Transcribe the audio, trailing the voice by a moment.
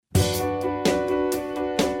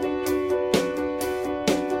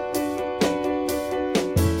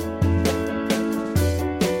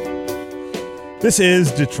This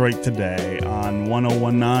is Detroit Today on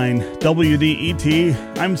 1019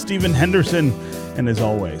 WDET. I'm Stephen Henderson, and as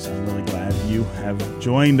always, I'm really glad you have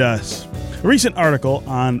joined us. A recent article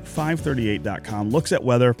on 538.com looks at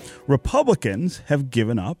whether Republicans have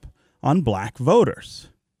given up on black voters.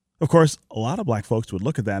 Of course, a lot of black folks would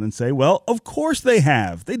look at that and say, well, of course they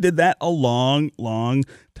have. They did that a long, long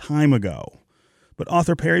time ago. But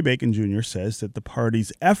author Perry Bacon Jr. says that the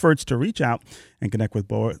party's efforts to reach out and connect with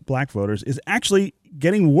black voters is actually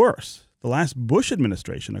getting worse. The last Bush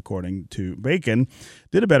administration, according to Bacon,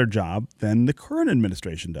 did a better job than the current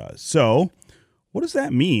administration does. So what does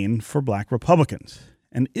that mean for black Republicans?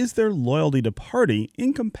 And is their loyalty to party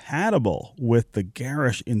incompatible with the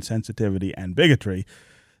garish insensitivity and bigotry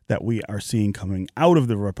that we are seeing coming out of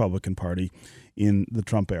the Republican Party in the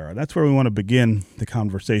Trump era? That's where we want to begin the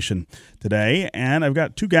conversation today. And I've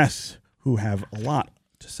got two guests who have a lot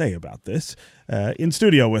to say about this in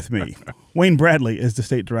studio with me. Wayne Bradley is the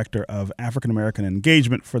State Director of African American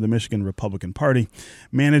Engagement for the Michigan Republican Party,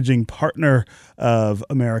 managing partner of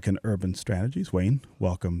American Urban Strategies. Wayne,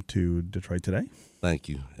 welcome to Detroit Today. Thank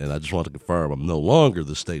you. And I just want to confirm I'm no longer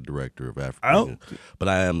the State Director of African, but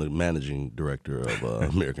I am the Managing Director of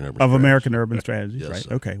American Urban Strategies. American Urban Strategies, Yes, right?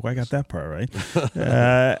 sir. Okay, well, I got that part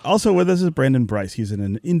right. Also with us is Brandon Bryce. He's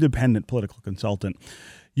an independent political consultant.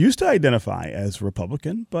 Used to identify as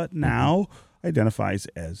Republican, but now identifies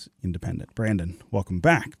as independent. Brandon, welcome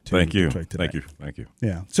back to Detroit Today. Thank you.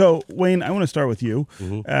 Yeah. So, Wayne, I want to start with you.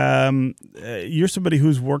 You're somebody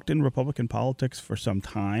who's worked in Republican politics for some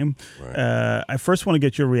time. Right. I first want to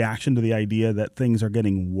get your reaction to the idea that things are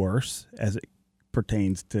getting worse as it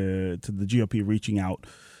pertains to the GOP reaching out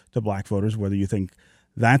to black voters, whether you think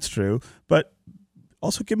that's true. But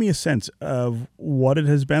also give me a sense of what it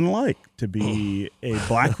has been like to be a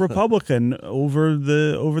black Republican over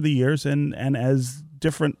the years, and as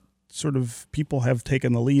different sort of people have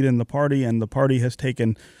taken the lead in the party, and the party has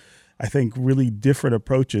taken, I think, really different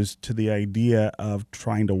approaches to the idea of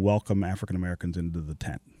trying to welcome African Americans into the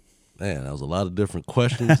tent. Man, that was a lot of different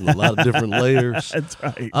questions and a lot of different layers. That's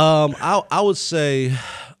right. I would say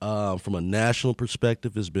from a national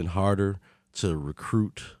perspective, it's been harder to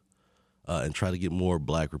recruit and try to get more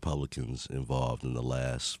black Republicans involved in the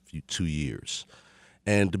last 2 years.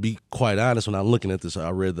 And to be quite honest, when I'm looking at this,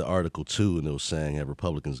 I read the article too, and it was saying, have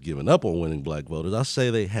Republicans given up on winning black voters? I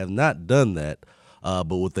say they have not done that, but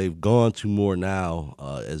what they've gone to more now,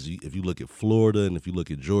 if you look at Florida and if you look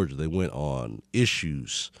at Georgia, they went on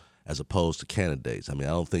issues as opposed to candidates. I mean,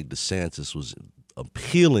 I don't think DeSantis was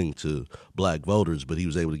appealing to black voters, but he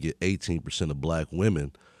was able to get 18% of black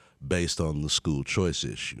women based on the school choice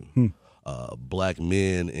issue. Black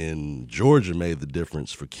men in Georgia made the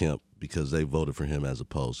difference for Kemp because they voted for him as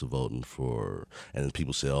opposed to voting for, and then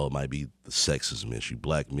people say, oh, it might be the sexism issue.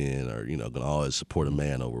 Black men are, going to always support a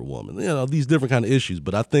man over a woman. These different kind of issues.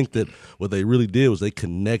 But I think that what they really did was they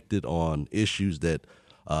connected on issues that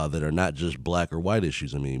are not just black or white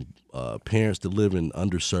issues. I mean, parents that live in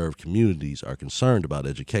underserved communities are concerned about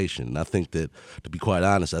education. And I think that, to be quite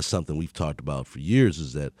honest, that's something we've talked about for years,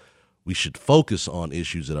 is that we should focus on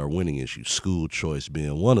issues that are winning issues, school choice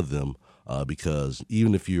being one of them, because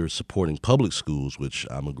even if you're supporting public schools, which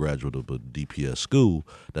I'm a graduate of a DPS school,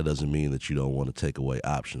 that doesn't mean that you don't want to take away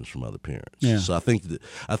options from other parents. Yeah. So I think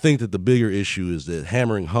that the bigger issue is that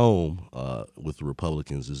hammering home with the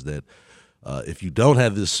Republicans is that if you don't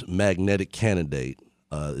have this magnetic candidate,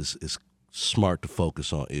 it's smart to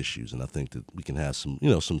focus on issues, and I think that we can have some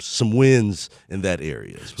wins in that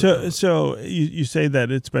area. So you say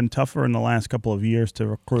that it's been tougher in the last couple of years to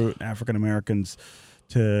recruit African Americans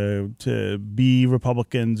to be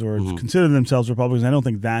Republicans or consider themselves Republicans. I don't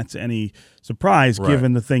think that's any surprise,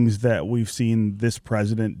 given the things that we've seen this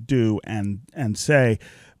president do and say.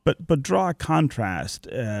 But draw a contrast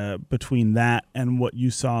between that and what you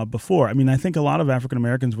saw before. I mean, I think a lot of African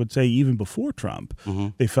Americans would say even before Trump,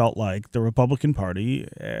 they felt like the Republican Party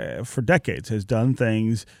for decades has done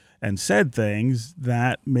things and said things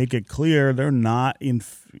that make it clear they're not in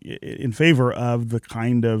favor of the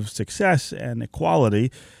kind of success and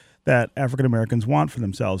equality that African Americans want for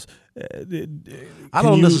themselves. I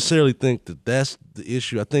don't necessarily think that that's the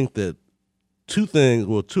issue. I think that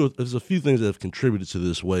there's a few things that have contributed to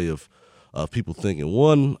this way of people thinking.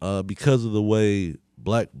 One, because of the way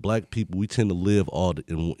black people, we tend to live all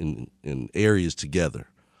in areas together,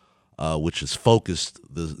 which has focused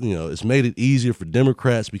it's made it easier for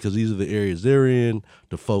Democrats, because these are the areas they're in,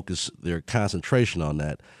 to focus their concentration on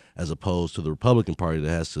that, as opposed to the Republican Party that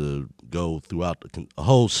has to go throughout a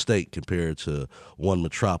whole state compared to one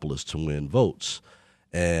metropolis to win votes.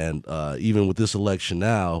 And even with this election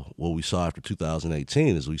now, what we saw after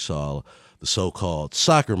 2018 is we saw the so-called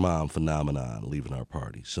soccer mom phenomenon leaving our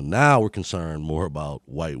party. So now we're concerned more about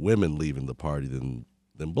white women leaving the party than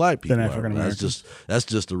black people. Than African Americans. That's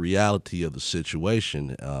just the reality of the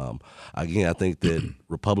situation. Again, I think that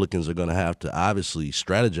Republicans are going to have to obviously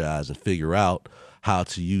strategize and figure out how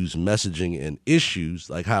to use messaging and issues,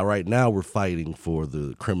 like how right now we're fighting for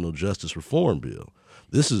the criminal justice reform bill.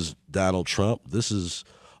 This is Donald Trump. This is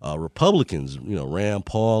Republicans. Rand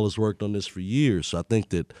Paul has worked on this for years. So I think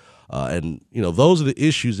that, those are the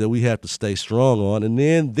issues that we have to stay strong on. And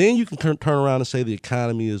then you can turn around and say the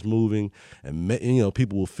economy is moving, and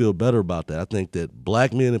people will feel better about that. I think that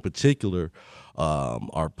black men in particular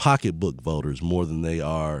are pocketbook voters more than they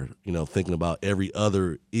are, thinking about every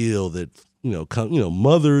other ill that,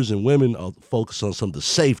 mothers and women are focused on some of the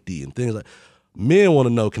safety and things like. Men want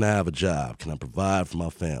to know, can I have a job? Can I provide for my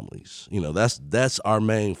families? That's our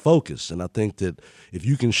main focus. And I think that if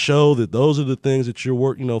you can show that those are the things that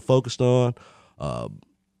you're focused on,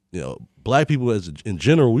 black people in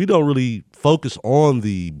general, we don't really focus on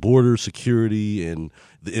the border security and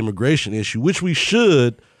the immigration issue, which we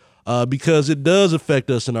should, because it does affect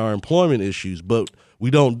us in our employment issues, but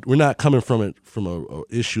we're not coming from it from a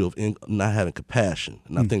issue of not having compassion.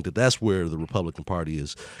 And I think that's where the Republican Party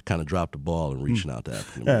has kind of dropped the ball and reaching out to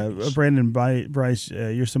African Americans. Brandon Bryce,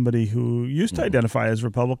 you're somebody who used to identify as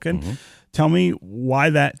Republican. Tell me why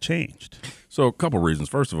that changed. So a couple reasons.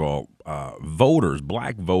 First of all,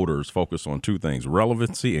 black voters focus on two things,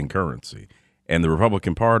 relevancy and currency. And the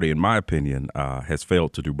Republican Party, in my opinion, has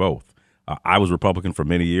failed to do both. I was Republican for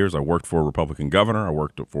many years. I worked for a Republican governor. I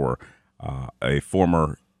worked for a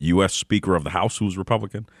former U.S. Speaker of the House who was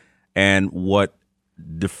Republican. And what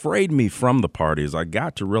defrayed me from the party is I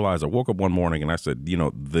got to realize, I woke up one morning and I said,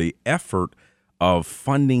 the effort of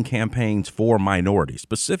funding campaigns for minorities,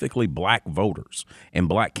 specifically black voters and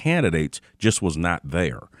black candidates, just was not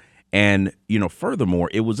there. And, furthermore,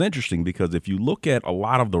 it was interesting because if you look at a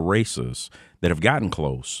lot of the races that have gotten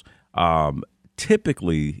close,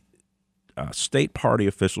 typically state party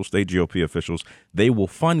officials, state GOP officials, they will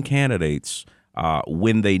fund candidates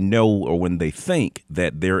when they know or when they think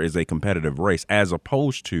that there is a competitive race, as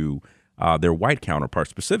opposed to their white counterparts,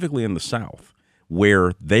 specifically in the South,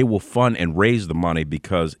 where they will fund and raise the money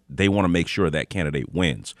because they want to make sure that candidate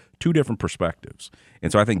wins. Two different perspectives.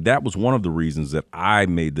 And so I think that was one of the reasons that I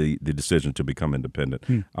made the decision to become independent.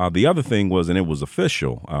 The other thing was, and it was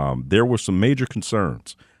official, there were some major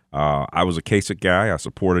concerns. I was a Kasich guy. I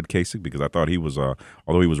supported Kasich because I thought he was,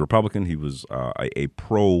 although he was Republican, he was a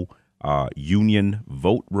pro-union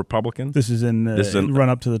vote Republican. This is in run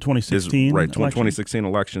up to the 2016 right, 2016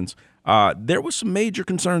 elections. There was some major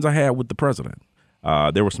concerns I had with the president.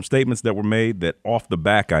 There were some statements that were made that off the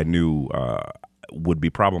back I knew would be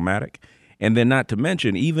problematic. And then not to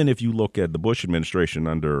mention, even if you look at the Bush administration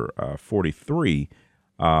under 43,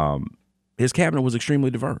 his cabinet was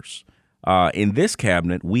extremely diverse. In this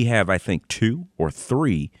cabinet, we have, I think, 2 or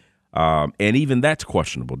 3, and even that's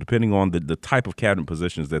questionable, depending on the type of cabinet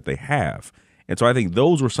positions that they have. And so I think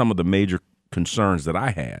those were some of the major concerns that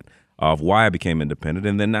I had of why I became independent.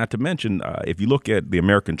 And then not to mention, if you look at the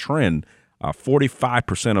American trend,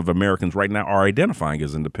 45% of Americans right now are identifying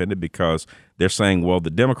as independent because they're saying, well, the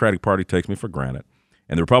Democratic Party takes me for granted,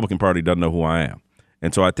 and the Republican Party doesn't know who I am.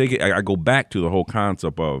 And so I go back to the whole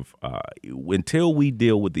concept of until we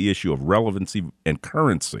deal with the issue of relevancy and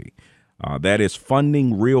currency, that is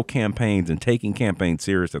funding real campaigns and taking campaigns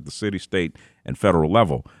serious at the city, state, and federal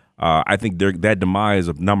level, I think that demise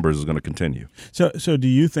of numbers is going to continue. So do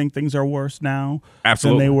you think things are worse now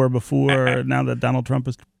Absolutely. than they were before, now that Donald Trump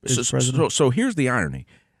is president? So here's the irony.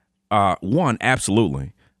 One,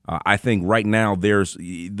 absolutely. I think right now there's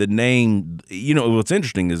the name, what's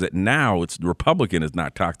interesting is that now it's Republican is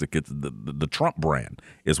not toxic. It's the Trump brand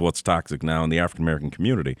is what's toxic now in the African-American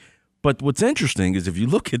community. But what's interesting is if you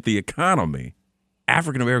look at the economy,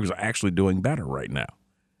 African-Americans are actually doing better right now.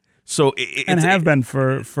 So have been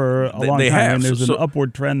for a long time. Have. And there's an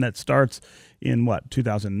upward trend that starts in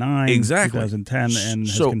 2009, exactly. 2010, and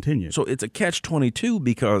has continued. So it's a catch-22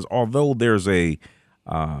 because although there's a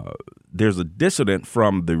dissident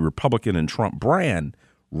from the Republican and Trump brand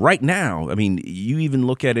right now. I mean, you even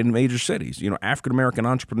look at it in major cities. African-American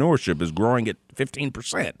entrepreneurship is growing at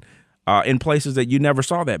 15% in places that you never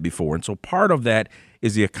saw that before. And so part of that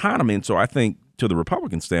is the economy. And so I think to the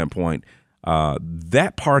Republican standpoint,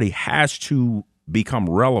 that party has to become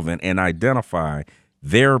relevant and identify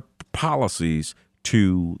their policies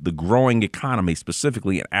to the growing economy,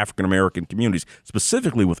 specifically in African-American communities,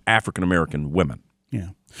 specifically with African-American women. Yeah.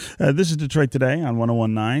 This is Detroit Today on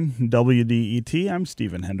 1019 WDET. I'm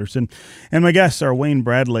Stephen Henderson, and my guests are Wayne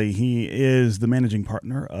Bradley. He is the managing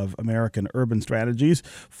partner of American Urban Strategies,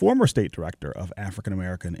 former state director of African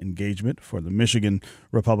American engagement for the Michigan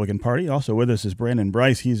Republican Party. Also with us is Brandon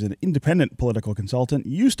Bryce. He's an independent political consultant,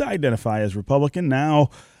 used to identify as Republican, now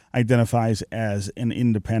identifies as an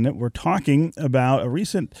independent. We're talking about a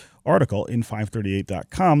recent article in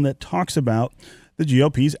 538.com that talks about the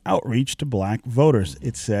GOP's outreach to black voters.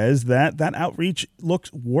 It says that outreach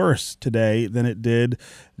looks worse today than it did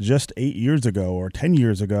just 8 years ago or 10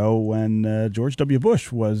 years ago when George W.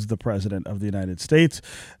 Bush was the president of the United States.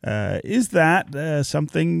 Is that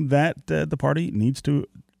something that the party needs to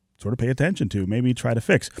sort of pay attention to, maybe try to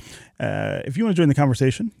fix? If you want to join the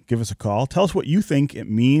conversation, give us a call. Tell us what you think it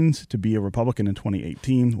means to be a Republican in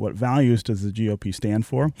 2018. What values does the GOP stand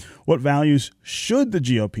for? What values should the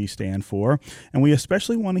GOP stand for? And we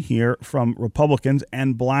especially want to hear from Republicans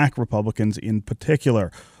and black Republicans in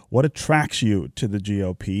particular. What attracts you to the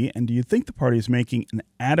GOP? And do you think the party is making an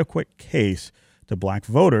adequate case to black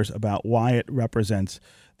voters about why it represents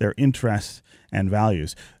their interests and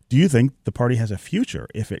values? Do you think the party has a future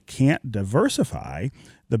if it can't diversify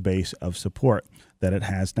the base of support that it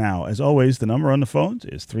has now? As always, the number on the phones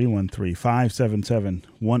is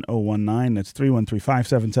 313-577-1019. That's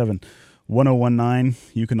 313-577-1019.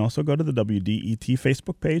 You can also go to the WDET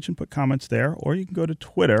Facebook page and put comments there, or you can go to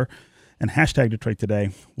Twitter and hashtag Detroit Today.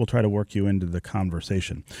 We'll try to work you into the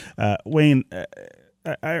conversation. Wayne,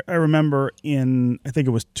 I remember in, I think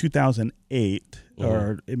it was 2008,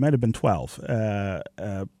 or it might have been 12,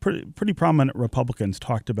 pretty prominent Republicans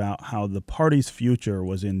talked about how the party's future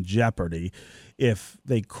was in jeopardy if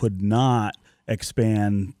they could not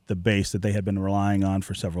expand the base that they had been relying on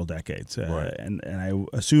for several decades. Right. And I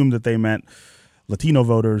assumed that they meant Latino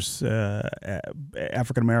voters,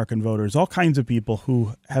 African-American voters, all kinds of people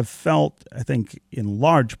who have felt, I think, in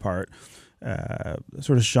large part,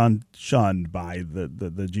 sort of shunned by the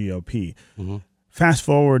GOP. Mm-hmm. Fast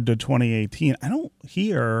forward to 2018, I don't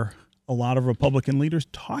hear a lot of Republican leaders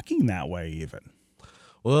talking that way even.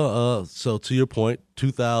 Well, so to your point,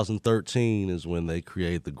 2013 is when they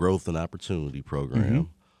created the Growth and Opportunity Program.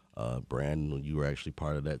 Mm-hmm. Brandon, you were actually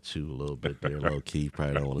part of that too, a little bit there, low key.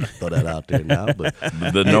 Probably don't want to throw that out there now, but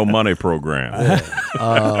the no money program.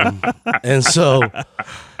 Yeah. And so,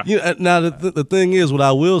 now the thing is, what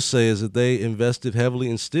I will say is that they invested heavily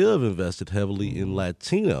and still have invested heavily in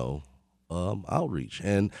Latino outreach.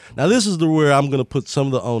 And now this is where I'm going to put some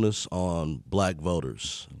of the onus on black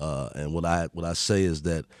voters. And what I say is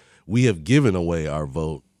that we have given away our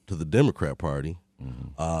vote to the Democrat Party.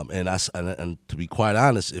 Mm-hmm. And to be quite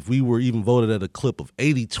honest, if we were even voted at a clip of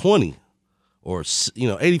 80-20 or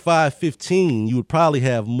 85-15, you would probably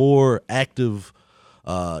have more active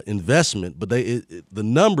investment. But the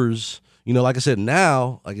numbers, like I said,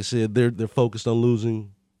 they're focused on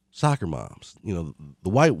losing soccer moms, the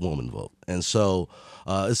white woman vote, and so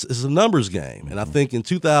it's a numbers game. And I think in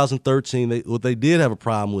 2013, what they did have a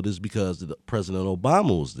problem with is because President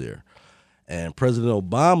Obama was there. And President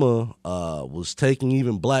Obama was taking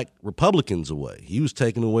even black Republicans away. He was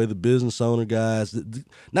taking away the business owner guys,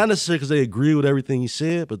 not necessarily because they agree with everything he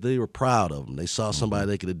said, but they were proud of him. They saw somebody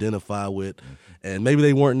they could identify with, and maybe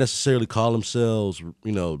they weren't necessarily call themselves,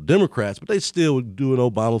 Democrats, but they still would do an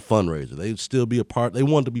Obama fundraiser. They'd still be a part. They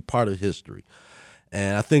wanted to be part of history.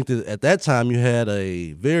 And I think that at that time you had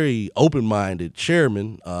a very open-minded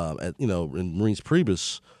chairman, in Maurice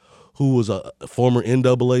Priebus, who was a former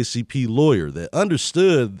NAACP lawyer that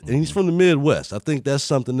understood, and he's from the Midwest. I think that's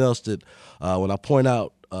something else that when I point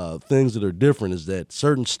out things that are different is that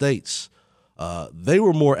certain states, they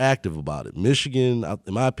were more active about it. Michigan,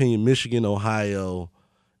 in my opinion, Michigan, Ohio,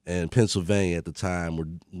 and Pennsylvania at the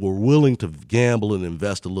time were willing to gamble and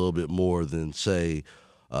invest a little bit more than, say,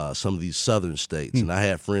 some of these southern states. And I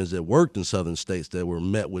had friends that worked in southern states that were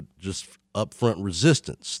met with just upfront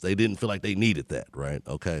resistance. They didn't feel like they needed that, right?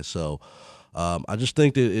 Okay, so I just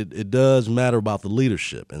think that it does matter about the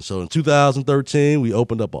leadership. And so in 2013, we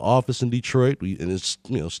opened up an office in Detroit, and it's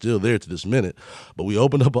still there to this minute, but we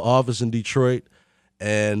opened up an office in Detroit,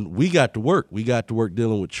 and we got to work. We got to work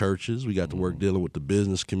dealing with churches. We got to work dealing with the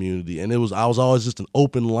business community, and I was always just an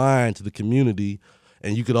open line to the community.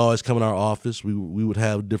 And you could always come in our office. We would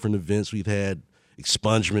have different events. We'd had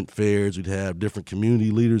expungement fairs. We'd have different community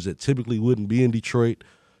leaders that typically wouldn't be in Detroit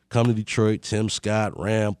come to Detroit. Tim Scott,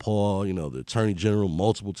 Rand Paul, the Attorney General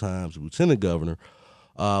multiple times, the Lieutenant Governor.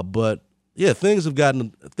 But yeah, things have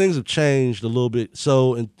changed a little bit.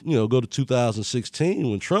 So, go to 2016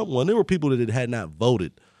 when Trump won. There were people that had not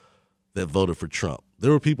voted that voted for Trump. There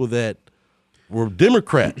were people that were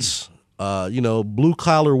Democrats blue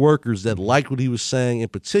collar workers that liked what he was saying, in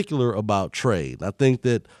particular about trade. I think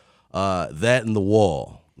that that and the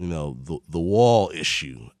wall, the wall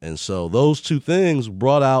issue. And so those two things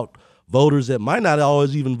brought out voters that might not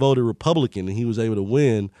always even voted Republican, and he was able to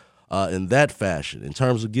win in that fashion. In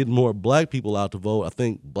terms of getting more black people out to vote, I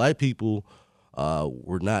think black people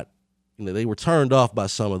were not, they were turned off by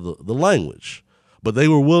some of the language. But they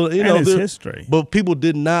were willing, and his history. But people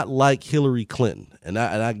did not like Hillary Clinton, and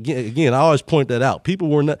I always point that out. People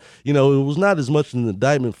were not, it was not as much an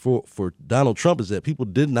indictment for Donald Trump as that people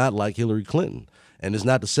did not like Hillary Clinton. And it's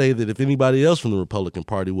not to say that if anybody else from the Republican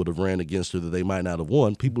Party would have ran against her, that they might not have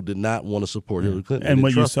won. People did not want to support Hillary Clinton. And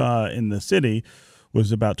what you saw in the city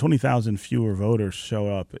was about 20,000 fewer voters show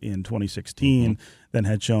up in 2016 than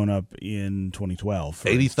had shown up in 2012.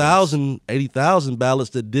 80,000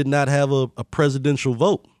 ballots that did not have a presidential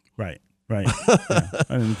vote. Right. Yeah,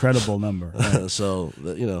 an incredible number. Right. So,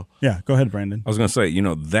 Yeah, go ahead, Brandon. I was going to say,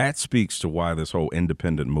 that speaks to why this whole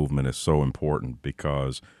independent movement is so important,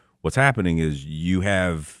 because what's happening is you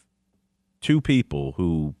have two people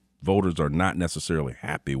who voters are not necessarily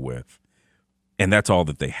happy with, and that's all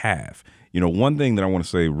that they have. One thing that I want to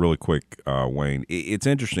say really quick, Wayne, it's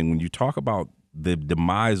interesting when you talk about the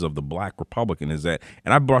demise of the black Republican is that,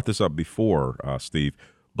 and I brought this up before, Steve,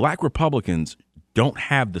 black Republicans don't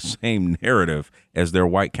have the same narrative as their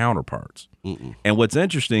white counterparts. And what's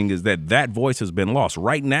interesting is that voice has been lost.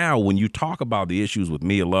 Right now, when you talk about the issues with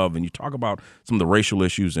Mia Love and you talk about some of the racial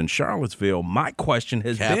issues in Charlottesville, my question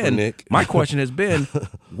has been,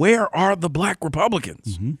 where are the black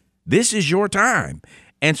Republicans? This is your time.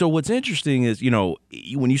 And so what's interesting is,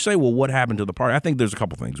 when you say, well, what happened to the party? I think there's a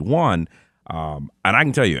couple things. One, and I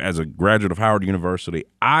can tell you, as a graduate of Howard University,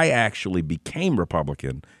 I actually became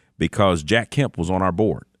Republican because Jack Kemp was on our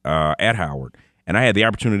board at Howard, and I had the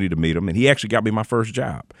opportunity to meet him, and he actually got me my first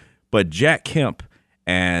job. But Jack Kemp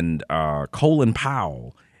and Colin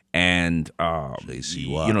Powell and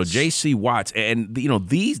J.C. Watts, and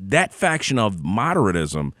that faction of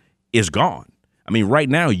moderatism is gone. I mean, right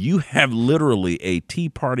now you have literally a Tea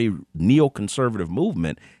Party neoconservative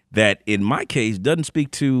movement that, in my case, doesn't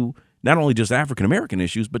speak to not only just African American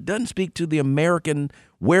issues, but doesn't speak to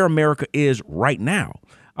where America is right now.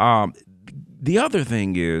 The other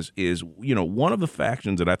thing is one of the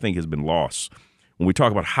factions that I think has been lost when we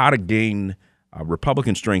talk about how to gain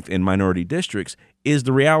Republican strength in minority districts is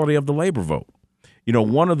the reality of the labor vote.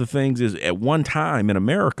 One of the things is at one time in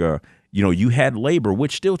America, you had labor,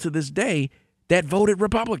 which still to this day, that voted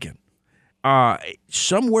Republican.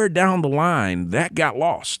 Somewhere down the line, that got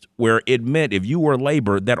lost, where it meant if you were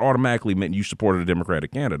labor, that automatically meant you supported a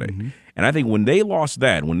Democratic candidate. And I think when they lost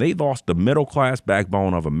the middle-class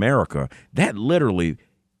backbone of America, that literally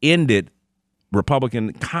ended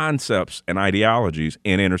Republican concepts and ideologies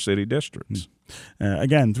in inner-city districts.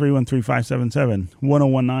 Again,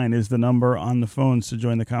 313-577-1019 is the number on the phones to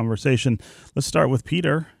join the conversation. Let's start with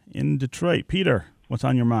Peter in Detroit. Peter, what's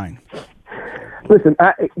on your mind? Listen,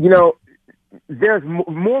 there's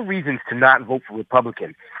more reasons to not vote for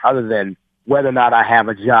Republican other than whether or not I have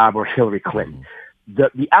a job or Hillary Clinton.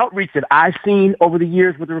 The outreach that I've seen over the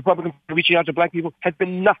years with the Republicans reaching out to black people has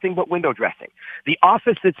been nothing but window dressing. The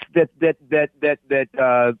office that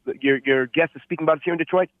your guest is speaking about here in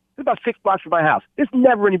Detroit is about 6 blocks from my house. There's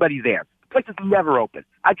never anybody there. The place is never open.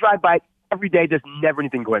 I drive by every day. There's never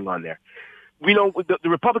anything going on there. The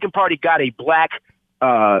Republican Party got a black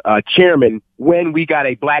chairman when we got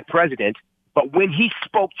a black president. But when he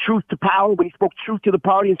spoke truth to power, when he spoke truth to the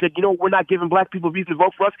party and said, we're not giving black people a reason to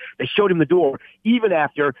vote for us, they showed him the door. Even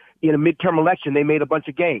after, in a midterm election, they made a bunch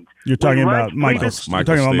of gains. You're talking about Michael Steele.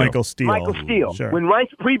 Michael Steele. Sure. When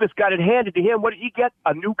Reince Priebus got it handed to him, what did he get?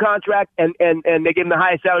 A new contract, and they gave him the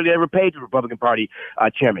highest salary they ever paid to the Republican Party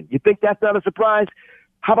chairman. You think that's not a surprise?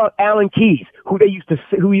 How about Alan Keyes, who they used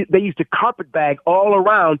to carpetbag all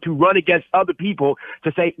around to run against other people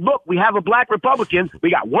to say, look, we have a black Republican.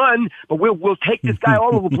 We got one, but we'll take this guy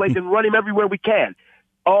all over the place and run him everywhere we can.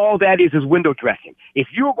 All that is window dressing. If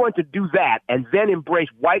you're going to do that and then embrace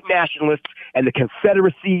white nationalists and the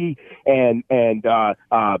Confederacy and dog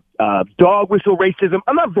whistle racism,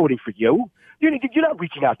 I'm not voting for you. You're not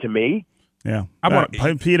reaching out to me. Yeah,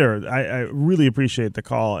 Peter, I really appreciate the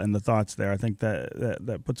call and the thoughts there. I think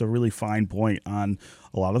that puts a really fine point on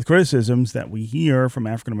a lot of the criticisms that we hear from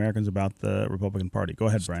African Americans about the Republican Party. Go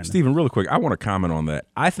ahead, Brandon. Stephen, really quick, I want to comment on that.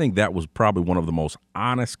 I think that was probably one of the most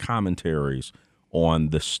honest commentaries on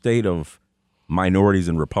the state of minorities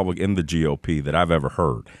in the GOP that I've ever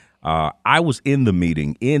heard. I was in the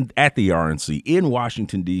meeting at the RNC in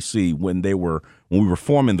Washington D.C. when we were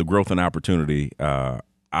forming the Growth and Opportunity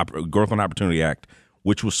Act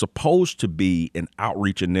which was supposed to be an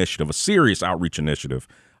outreach initiative, a serious outreach initiative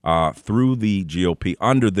through the GOP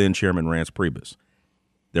under then Chairman Rance Priebus.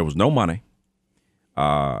 There was no money.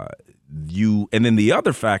 And then the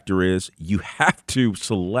other factor is you have to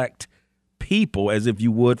select people as if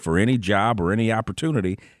you would for any job or any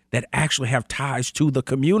opportunity that actually have ties to the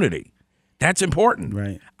community. That's important.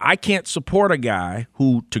 Right. I can't support a guy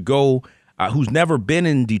who's never been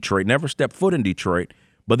in Detroit, never stepped foot in Detroit,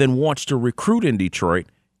 but then wants to recruit in Detroit,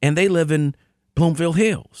 and they live in Bloomfield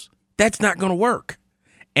Hills. That's not going to work.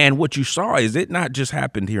 And what you saw is it not just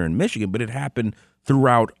happened here in Michigan, but it happened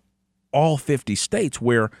throughout all 50 states,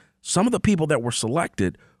 where some of the people that were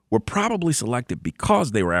selected were probably selected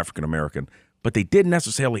because they were African American, but they didn't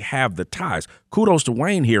necessarily have the ties. Kudos to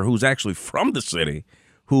Wayne here, who's actually from the city,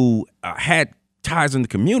 who had ties in the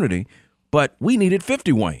community, but we needed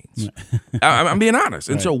 50 Waynes. I'm being honest.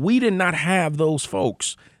 And so we did not have those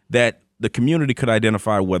folks that the community could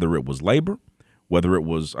identify, whether it was labor, whether it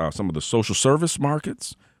was some of the social service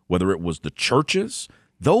markets, whether it was the churches.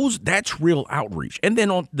 That's real outreach. And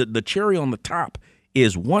then on the cherry on the top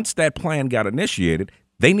is once that plan got initiated,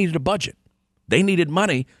 they needed a budget. They needed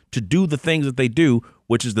money to do the things that they do,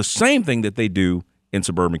 which is the same thing that they do in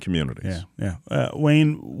suburban communities. Yeah.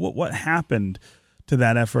 Wayne, what happened to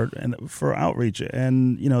that effort and for outreach?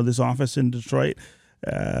 And, this office in Detroit,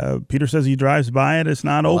 Peter says he drives by it. It's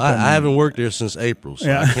not open. I haven't worked there since April, so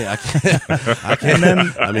yeah. I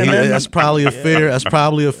can't. That's probably a fair. That's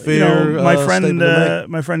probably a fair.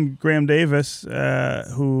 My friend Graham Davis,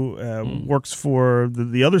 who works for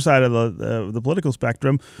the other side of the political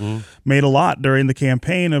spectrum, made a lot during the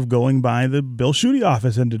campaign of going by the Bill Schuette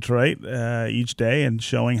office in Detroit each day and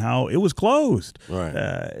showing how it was closed,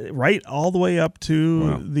 right all the way up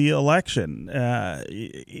to the election.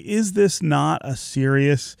 Is this not a serious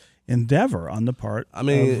endeavor on the part of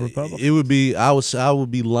Republicans? It would be. I would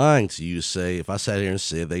be lying to you to say if I sat here and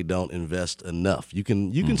said they don't invest enough. You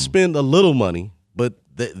can spend a little money, but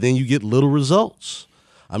then you get little results.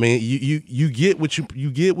 I mean, you get what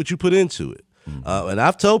you put into it. And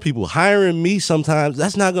I've told people hiring me sometimes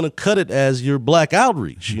that's not going to cut it as your black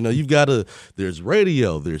outreach. You've got to. There's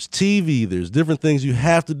radio, there's TV, there's different things you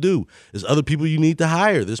have to do. There's other people you need to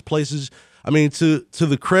hire. There's places. I mean, to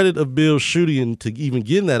the credit of Bill Schuette and to even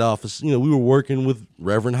get in that office, we were working with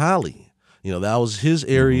Reverend Holly. That was his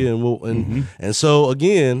area, and so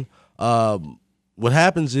again, what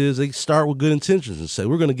happens is they start with good intentions and say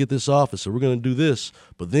we're going to get this office or we're going to do this,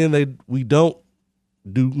 but then we don't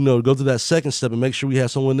go to that second step and make sure we have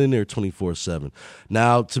someone in there 24/7.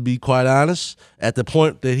 Now, to be quite honest, at the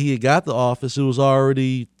point that he had got the office, it was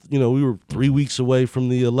already we were 3 weeks away from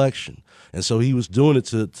the election. And so he was doing it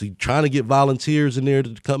to trying to get volunteers in there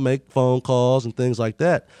to come make phone calls and things like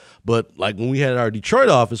that. But like when we had our Detroit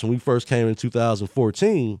office, when we first came in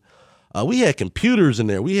 2014, we had computers in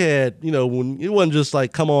there. We had, when it wasn't just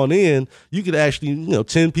like come on in, you could actually,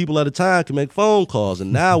 10 people at a time can make phone calls.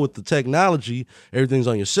 And now with the technology, everything's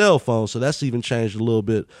on your cell phone. So that's even changed a little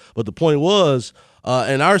bit. But the point was,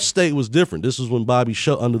 and our state was different. This was when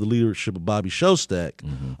under the leadership of Bobby Shostak,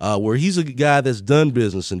 where he's a guy that's done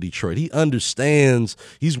business in Detroit. He understands.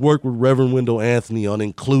 He's worked with Reverend Wendell Anthony on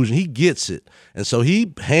inclusion. He gets it. And so he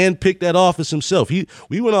handpicked that office himself.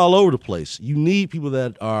 We went all over the place. You need people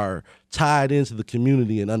that are tied into the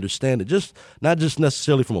community and understand it, not just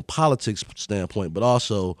necessarily from a politics standpoint, but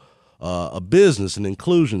also a business and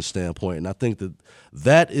inclusion standpoint. And I think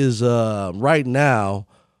that is right now,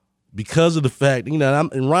 because of the fact, and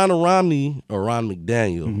Ronna Romney, or Ron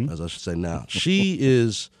McDaniel, as I should say now, she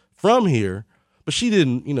is from here, but she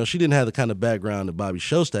didn't have the kind of background that Bobby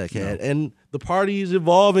Shostak had. No. And the party is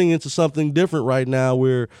evolving into something different right now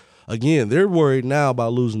where, again, they're worried now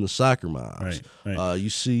about losing the soccer moms. Right. You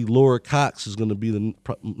see Laura Cox is going to be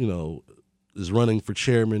is running for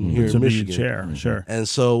chairman here in Michigan. Chair, sure. And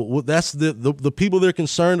so that's the people they're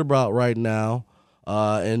concerned about right now,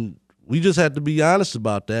 and we just have to be honest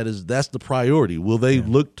about that. That's the priority. Will they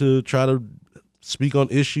look to try to speak on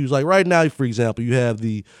issues like right now? For example, you have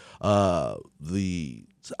the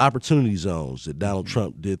opportunity zones that Donald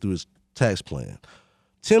Trump did through his tax plan.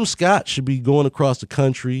 Tim Scott should be going across the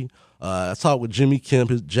country. I talked with Jimmy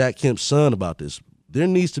Kemp, Jack Kemp's son, about this. There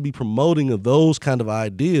needs to be promoting of those kind of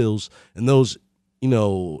ideals and those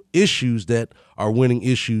issues that are winning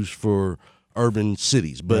issues for urban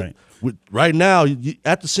cities. But right now,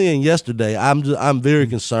 after seeing yesterday, I'm very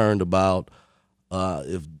concerned about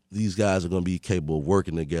if these guys are going to be capable of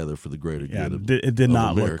working together for the greater good of it did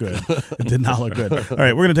not look America. good. It did not look good. All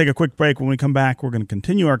right, we're going to take a quick break. When we come back, we're going to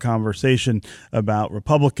continue our conversation about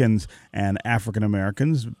Republicans and African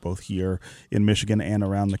Americans, both here in Michigan and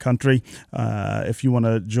around the country. If you want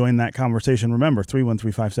to join that conversation, remember,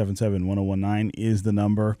 313-577-1019 is the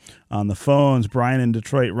number on the phones. Brian in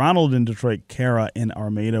Detroit, Ronald in Detroit, Kara in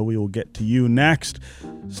Armada. We will get to you next.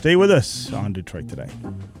 Stay with us on Detroit Today.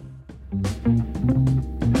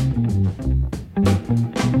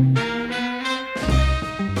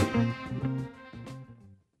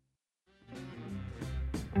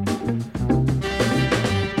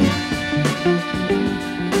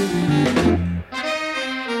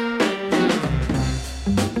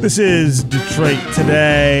 This is Detroit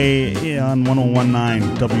Today on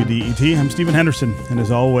 1019 WDET. I'm Stephen Henderson, and as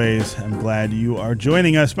always, I'm glad you are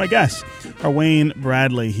joining us. My guests are Wayne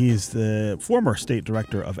Bradley. He's the former state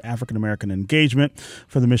director of African American engagement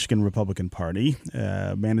for the Michigan Republican Party,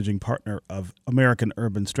 managing partner of American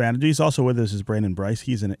Urban Strategies. Also with us is Brandon Bryce.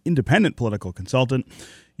 He's an independent political consultant.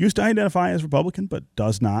 Used to identify as Republican, but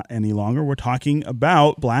does not any longer. We're talking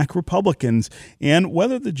about black Republicans and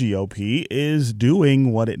whether the GOP is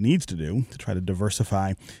doing what it needs to do to try to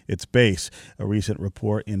diversify its base. A recent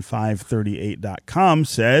report in 538.com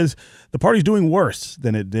says the party's doing worse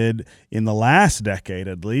than it did in the last decade,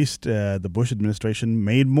 at least. The Bush administration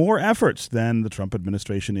made more efforts than the Trump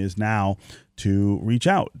administration is now to reach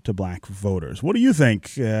out to black voters. What do you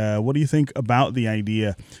think? What do you think about the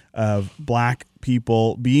idea of black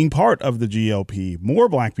people being part of the GOP, more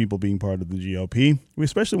black people being part of the GOP? We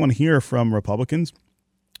especially want to hear from Republicans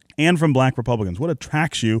and from black Republicans. What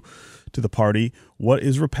attracts you to the party? What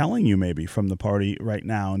is repelling you maybe from the party right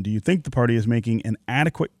now? And do you think the party is making an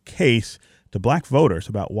adequate case to black voters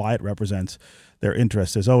about why it represents their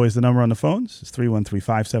interests? As always, the number on the phones is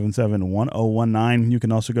 313-577-1019. You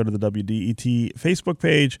can also go to the WDET Facebook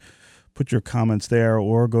page, put your comments there,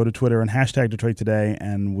 or go to Twitter and hashtag Detroit Today,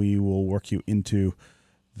 and we will work you into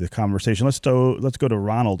the conversation. Let's go to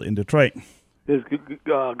Ronald in Detroit.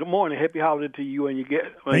 Good morning. Happy holiday to you and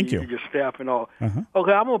Thank you. Your staff and all. Uh-huh.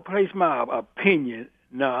 Okay, I'm going to place my opinion.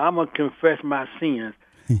 Now, I'm going to confess my sins.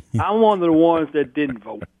 I'm one of the ones that didn't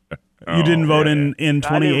vote. You didn't vote in I didn't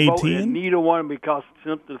vote 2018? in neither one because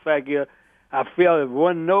simply the fact is I felt there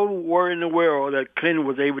wasn't no word in the world that Clinton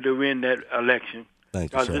was able to win that election.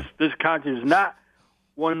 Thank you, sir. This country is not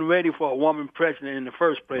one ready for a woman president in the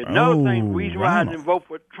first place. Another thing, the reason why I didn't vote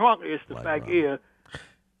for Trump is the fact is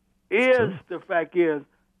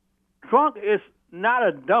Trump is not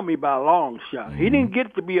a dummy by a long shot. He didn't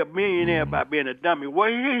get to be a millionaire by being a dummy. Well,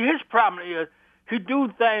 his problem is he do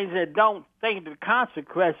things that don't think the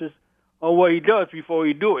consequences of what he does before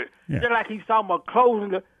he do it. Yeah. Just like he's talking about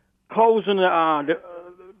closing the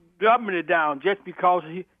government down just because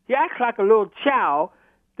he acts like a little child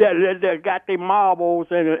that got their marbles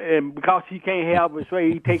and because he can't help it, so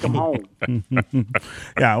he take them home.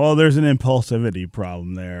 Yeah, well, there's an impulsivity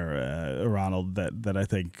problem there, Ronald, that I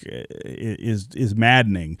think is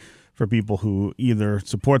maddening for people who either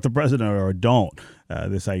support the president or don't.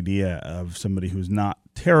 This idea of somebody who's not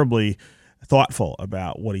terribly thoughtful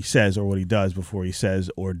about what he says or what he does before he says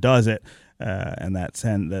or does it. And that's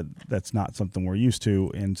not something we're used to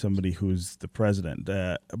in somebody who's the president.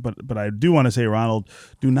 But I do want to say, Ronald,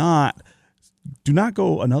 do not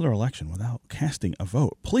go another election without casting a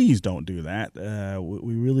vote. Please don't do that.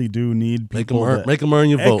 We really do need people Make them earn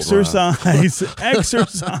your vote. Exercise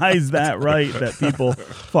that right that people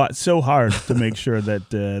fought so hard to make sure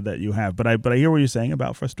that you have. But I hear what you're saying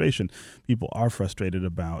about frustration. People are frustrated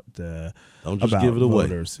about Don't just give it away.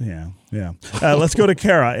 voters. Yeah. Let's go to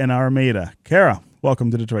Kara in Armada. Kara,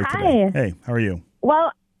 welcome to Detroit Today. Hey, how are you?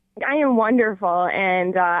 Well, I am wonderful,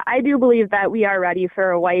 and I do believe that we are ready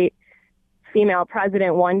for a white female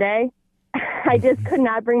president one day. I just could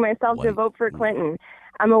not bring myself to vote for Clinton.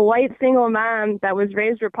 I'm a white single mom that was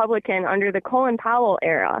raised Republican under the Colin Powell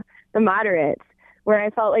era, the moderates, where I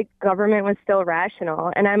felt like government was still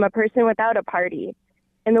rational, and I'm a person without a party.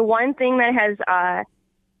 And the one thing that has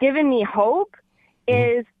given me hope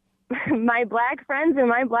is my black friends and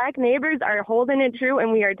my black neighbors are holding it true,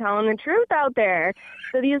 and we are telling the truth out there.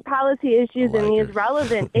 So these policy issues and these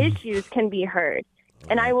relevant issues can be heard.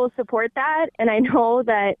 And I will support that, and I know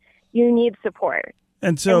that you need support.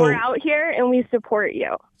 And so we're out here, and we support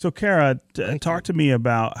you. So, Kara, talk to me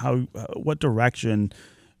about what direction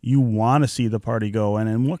you want to see the party go in,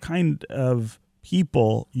 and what kind of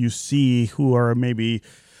people you see who are maybe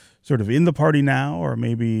sort of in the party now, or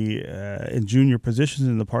maybe in junior positions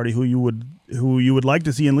in the party, who you would like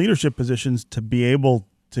to see in leadership positions to be able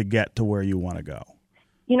to get to where you want to go.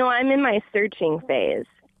 You know, I'm in my searching phase.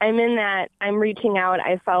 I'm in that I'm reaching out.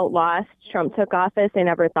 I felt lost. Trump took office. I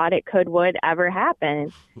never thought it would ever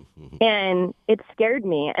happen. And it scared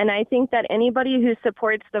me. And I think that anybody who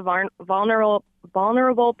supports the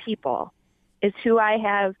vulnerable people is who I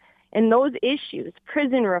have in those issues,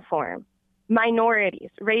 prison reform, minorities,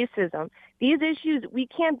 racism. These issues, we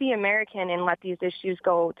can't be American and let these issues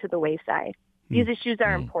go to the wayside. These issues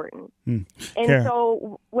are important. And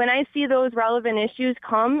so when I see those relevant issues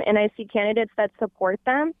come and I see candidates that support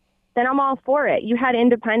them, then I'm all for it. You had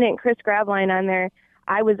independent Chris Gravline on there.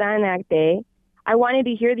 I was on that day. I wanted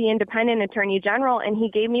to hear the independent attorney general, and he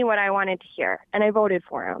gave me what I wanted to hear, and I voted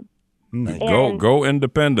for him. Go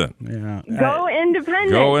independent. Yeah. Go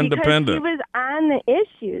independent. Go independent. Because he was on the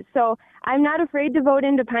issues. So I'm not afraid to vote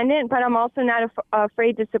independent, but I'm also not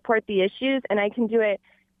afraid to support the issues, and I can do it,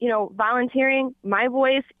 volunteering, my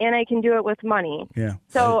voice, and I can do it with money. Yeah.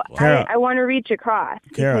 So I want to reach across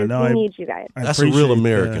because we need you guys. That's a real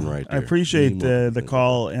American right there. I appreciate the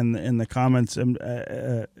call and the comments. And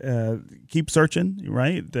keep searching,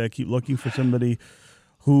 right? Keep looking for somebody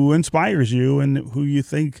who inspires you and who you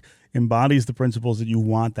think embodies the principles that you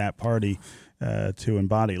want that party to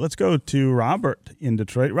embody. Let's go to Robert in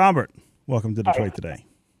Detroit. Robert, welcome to Detroit today.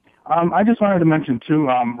 I just wanted to mention two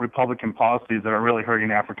Republican policies that are really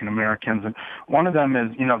hurting African Americans, and one of them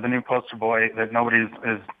is, the new poster boy that nobody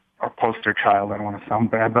is or poster child. I don't want to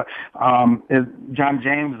sound bad, but is John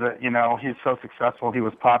James. That he's so successful. He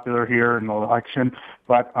was popular here in the election,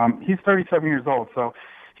 but he's 37 years old, so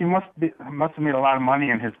he must have made a lot of money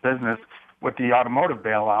in his business with the automotive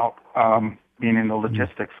bailout, being in the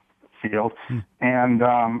logistics field, and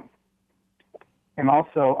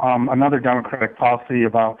also another Democratic policy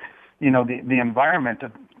about the environment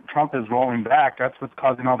that Trump is rolling back. That's what's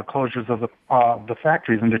causing all the closures of the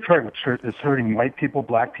factories in Detroit, which is hurting white people,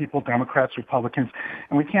 black people, Democrats, Republicans,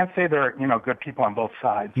 and we can't say they're good people on both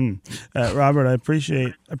sides. Robert, I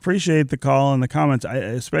appreciate the call and the comments. I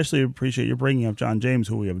especially appreciate you bringing up John James,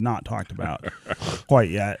 who we have not talked about quite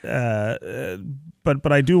yet.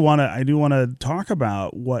 But I do want to talk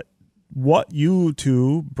about what you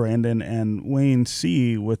two, Brandon and Wayne,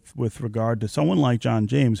 see with regard to someone like John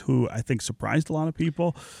James, who I think surprised a lot of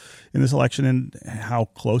people in this election and how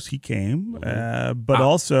close he came, but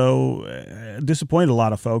also disappointed a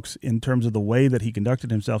lot of folks in terms of the way that he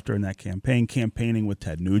conducted himself during that campaigning with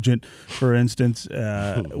Ted Nugent, for instance,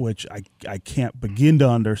 which I can't begin to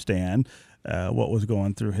understand what was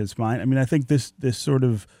going through his mind. I mean, I think this sort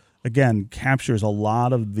of, again, captures a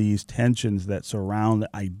lot of these tensions that surround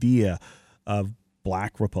the idea of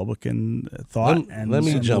black Republican thought. Let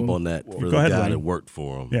me jump on that for the guy that worked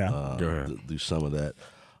for him. Yeah, go ahead. Do some of that.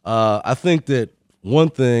 I think that one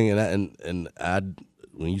thing, and I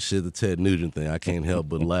when you said the Ted Nugent thing, I can't help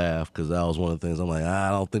but laugh because that was one of the things I'm like,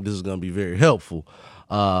 I don't think this is going to be very helpful.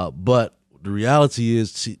 But the reality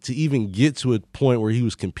is to even get to a point where he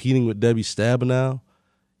was competing with Debbie Stabenow,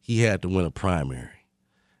 he had to win a primary.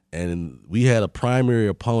 And we had a primary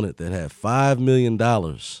opponent that had $5 million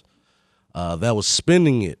that was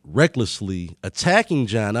spending it recklessly, attacking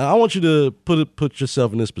John. Now, I want you to put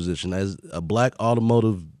yourself in this position as a black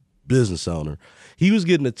automotive business owner. He was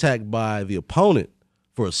getting attacked by the opponent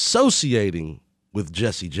for associating with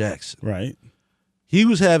Jesse Jackson. Right. He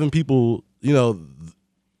was having people,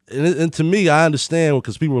 and to me, I understand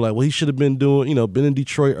because people were like, well, he should have been been in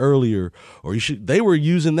Detroit earlier, or they were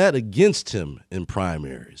using that against him in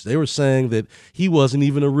primaries. They were saying that he wasn't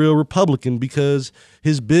even a real Republican because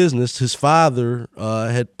his business, his father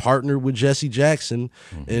had partnered with Jesse Jackson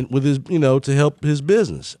and with his, to help his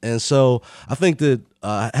business. And so I think that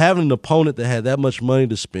having an opponent that had that much money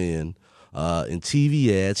to spend in TV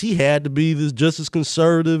ads, he had to be just as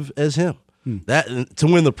conservative as him that to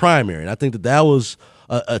win the primary. And I think that was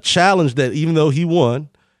a challenge that even though he won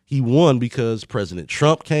because President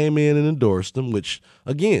Trump came in and endorsed him, which,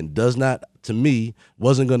 again,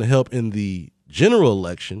 wasn't going to help in the general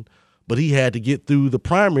election, but he had to get through the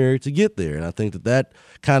primary to get there. And I think that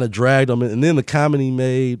kind of dragged him. And then the comment he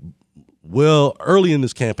made, early in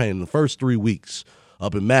this campaign, in the first 3 weeks,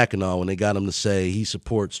 up in Mackinac, when they got him to say he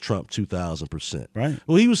supports Trump 2,000%. Right.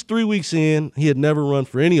 Well, he was 3 weeks in. He had never run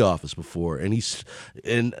for any office before, and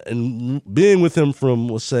and being with him from,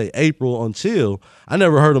 let's say, April until, I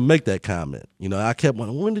never heard him make that comment. I kept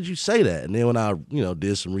wondering, when did you say that? And then when I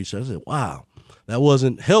did some research, I said, wow, that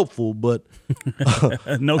wasn't helpful. But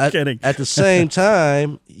no kidding. At the same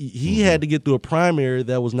time, he had to get through a primary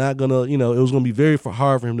that was not gonna, it was gonna be very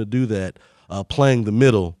hard for him to do that, playing the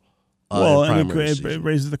middle. And it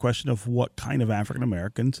raises the question of what kind of African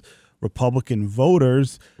Americans Republican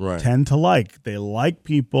voters tend to like. They like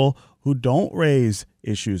people who don't raise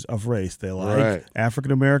issues of race. They like Right.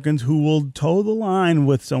 African Americans who will toe the line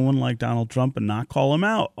with someone like Donald Trump and not call him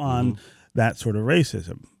out on that sort of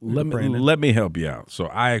racism. Let me help you out. So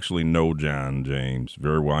I actually know John James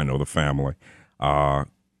very well. I know the family.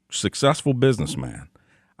 Successful businessman.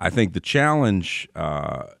 I think the challenge,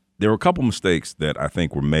 there were a couple mistakes that I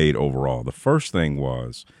think were made overall. The first thing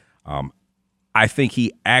was, I think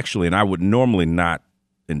he actually, and I would normally not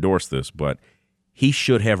endorse this, but he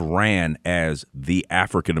should have ran as the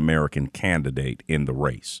African-American candidate in the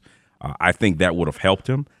race. I think that would have helped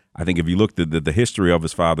him. I think if you looked at the history of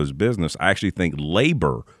his father's business, I actually think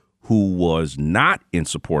Labor, who was not in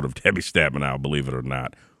support of Debbie Stabenow, believe it or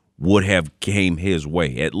not, would have came his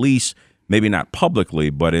way, at least maybe not publicly,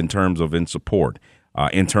 but in terms of in support,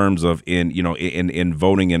 in terms of in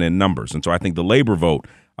voting and in numbers. And so I think the Labor vote,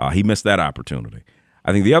 he missed that opportunity.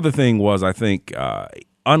 I think the other thing was, I think,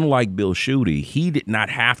 unlike Bill Schuette, he did not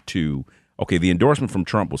have to. Okay, the endorsement from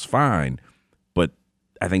Trump was fine, but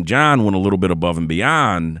I think John went a little bit above and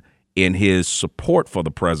beyond in his support for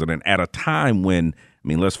the president at a time when, I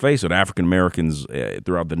mean, let's face it, African Americans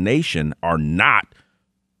throughout the nation are not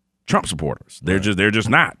Trump supporters. They're just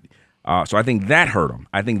not. So I think that hurt him.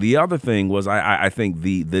 I think the other thing was, I think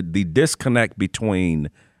the disconnect between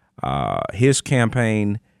his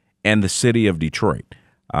campaign and the city of Detroit.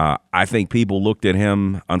 I think people looked at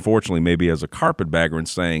him, unfortunately, maybe as a carpetbagger and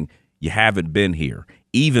saying, you haven't been here.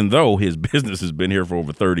 Even though his business has been here for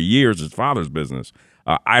over 30 years, his father's business,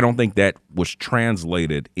 I don't think that was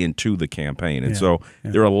translated into the campaign. And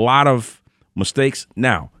there are a lot of mistakes.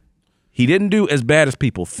 Now, he didn't do as bad as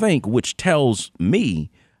people think, which tells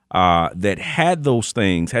me that had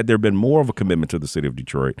there been more of a commitment to the city of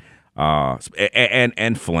Detroit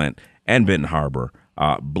and Flint and Benton Harbor,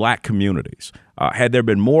 black communities, had there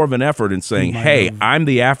been more of an effort in saying, hey, I'm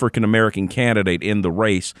the African-American candidate in the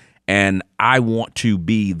race, and I want to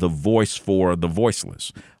be the voice for the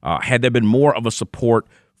voiceless. Had there been more of a support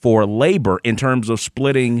for labor in terms of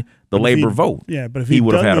splitting the labor vote, but if he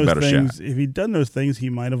would have had a better shot. If he'd done those things, he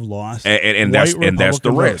might have lost. And that's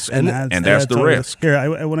the risk. And that's the risk. Here,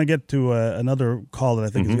 I want to get to another call that I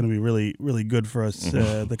think is going to be really, really good for us.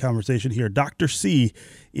 The conversation here, Dr. C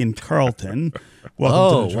in Carlton.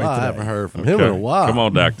 Welcome to Detroit today. I haven't heard from him in a while. Come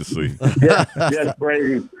on, Dr. C. Yes,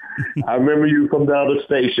 Brady. I remember you from the other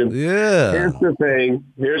station. Yeah. Here's the thing.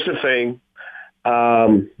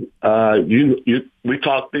 We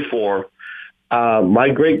talked before. My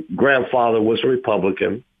great-grandfather was a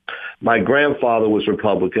Republican. My grandfather was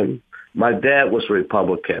Republican. My dad was a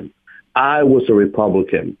Republican. I was a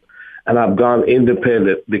Republican. And I've gone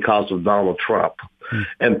independent because of Donald Trump.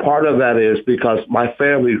 And part of that is because my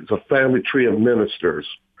family is a family tree of ministers,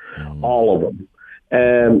 all of them.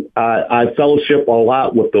 And I fellowship a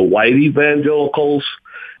lot with the white evangelicals.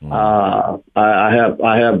 I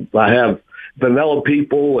have vanilla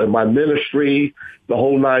people in my ministry, the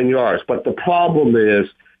whole 9 yards. But the problem is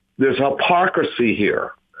there's hypocrisy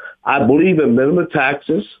here. I believe in minimum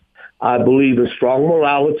taxes. I believe in strong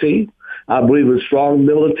morality. I believe in strong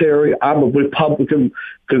military. I'm a Republican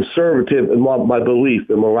conservative in my belief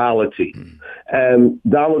in morality. And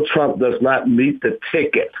Donald Trump does not meet the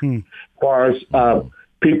ticket as far as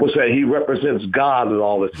people say he represents God and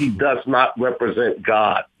all this. He does not represent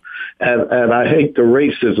God. And I hate the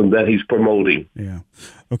racism that he's promoting. Yeah.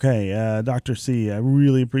 Okay, Dr. C, I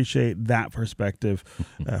really appreciate that perspective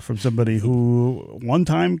from somebody who one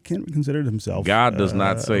time considered himself. God does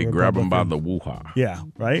not say grab him by the woo-ha. Yeah,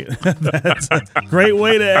 right? That's a great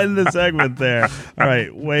way to end the segment there. All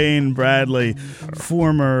right, Wayne Bradley,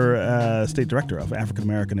 former state director of African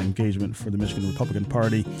American engagement for the Michigan Republican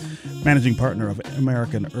Party, managing partner of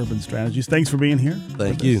American Urban Strategies. Thanks for being here.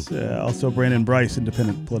 Thank you. Also, Brandon Bryce,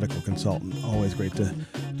 independent political consultant. Always great to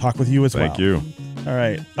talk with you as well. Thank you. All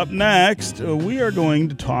right. Up next, we are going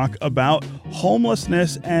to talk about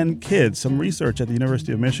homelessness and kids. Some research at the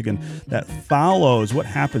University of Michigan that follows what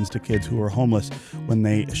happens to kids who are homeless when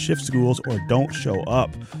they shift schools or don't show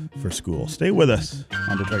up for school. Stay with us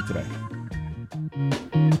on Detroit Today.